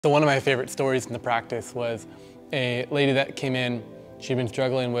So one of my favorite stories in the practice was a lady that came in. She'd been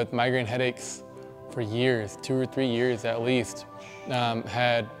struggling with migraine headaches for years, 2 or 3 years at least.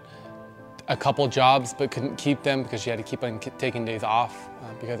 Had a couple jobs but couldn't keep them because she had to keep on taking days off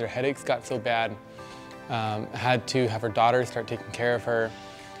because her headaches got so bad. Had to have her daughter start taking care of her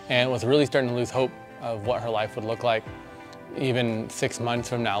and was really starting to lose hope of what her life would look like even 6 months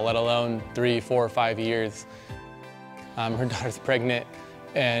from now, let alone 3, 4, 5 years. Her daughter's pregnant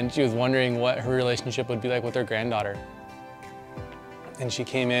and she was wondering what her relationship would be like with her granddaughter. And she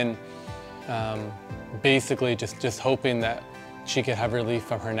came in basically just hoping that she could have relief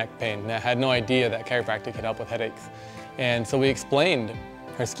from her neck pain. And I had no idea that chiropractic could help with headaches. And so we explained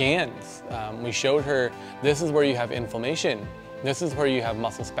her scans. We showed her, this is where you have inflammation. This is where you have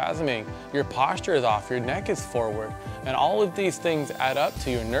muscle spasming. Your posture is off, your neck is forward. And all of these things add up to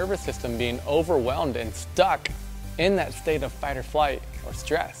your nervous system being overwhelmed and stuck in that state of fight or flight or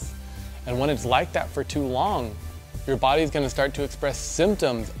stress. And when it's like that for too long, your body's gonna start to express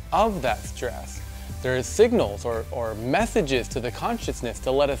symptoms of that stress. There are signals or messages to the consciousness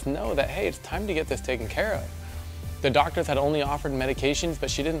to let us know that, hey, it's time to get this taken care of. The doctors had only offered medications, but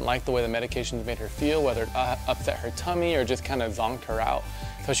she didn't like the way the medications made her feel, whether it upset her tummy or just kind of zonked her out.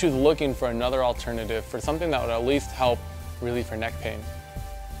 So she was looking for another alternative, for something that would at least help relieve her neck pain.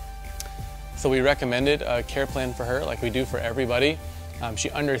 So we recommended a care plan for her like we do for everybody. She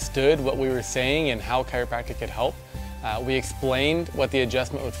understood what we were saying and how chiropractic could help. We explained what the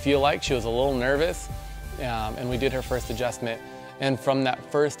adjustment would feel like. She was a little nervous and we did her first adjustment. And from that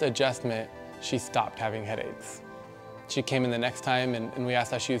first adjustment, she stopped having headaches. She came in the next time and we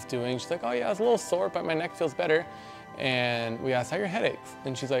asked how she was doing. She's like, oh yeah, I was a little sore, but my neck feels better. And we asked, how are your headaches?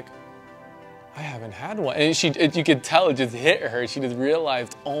 And she's like, I haven't had one. And you could tell it just hit her. She just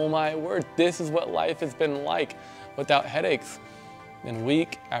realized, oh my word, this is what life has been like without headaches. And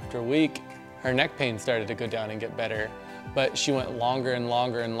week after week, her neck pain started to go down and get better, but she went longer and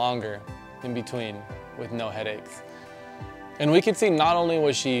longer and longer in between with no headaches. And we could see not only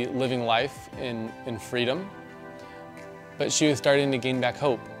was she living life in freedom, but she was starting to gain back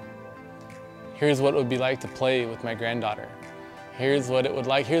hope. Here's what it would be like to play with my granddaughter. Here's what it would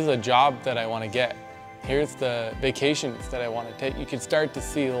like, here's a job that I want to get. Here's the vacations that I want to take. You could start to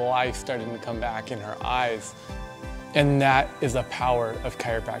see life starting to come back in her eyes. And that is the power of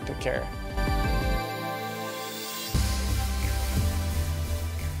chiropractic care.